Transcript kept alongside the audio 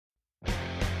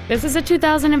This is a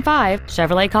 2005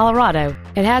 Chevrolet Colorado.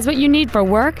 It has what you need for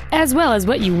work as well as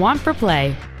what you want for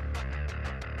play.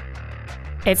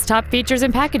 Its top features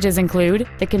and packages include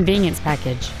the convenience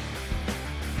package,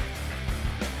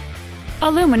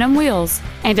 aluminum wheels,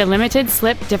 and a limited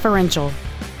slip differential.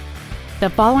 The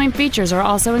following features are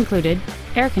also included: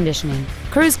 air conditioning,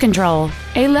 cruise control,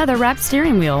 a leather-wrapped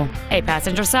steering wheel, a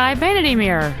passenger side vanity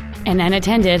mirror, an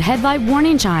unattended headlight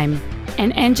warning chime,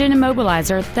 an engine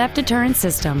immobilizer theft deterrent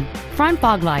system, front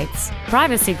fog lights,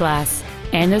 privacy glass,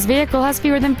 and this vehicle has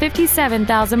fewer than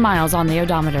 57,000 miles on the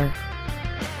odometer.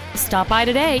 Stop by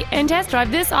today and test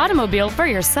drive this automobile for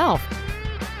yourself.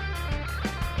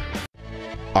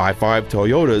 I-5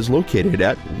 Toyota is located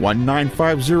at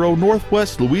 1950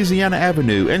 Northwest Louisiana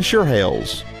Avenue in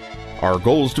Chehalis. Our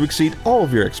goal is to exceed all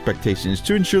of your expectations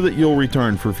to ensure that you'll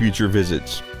return for future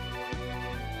visits.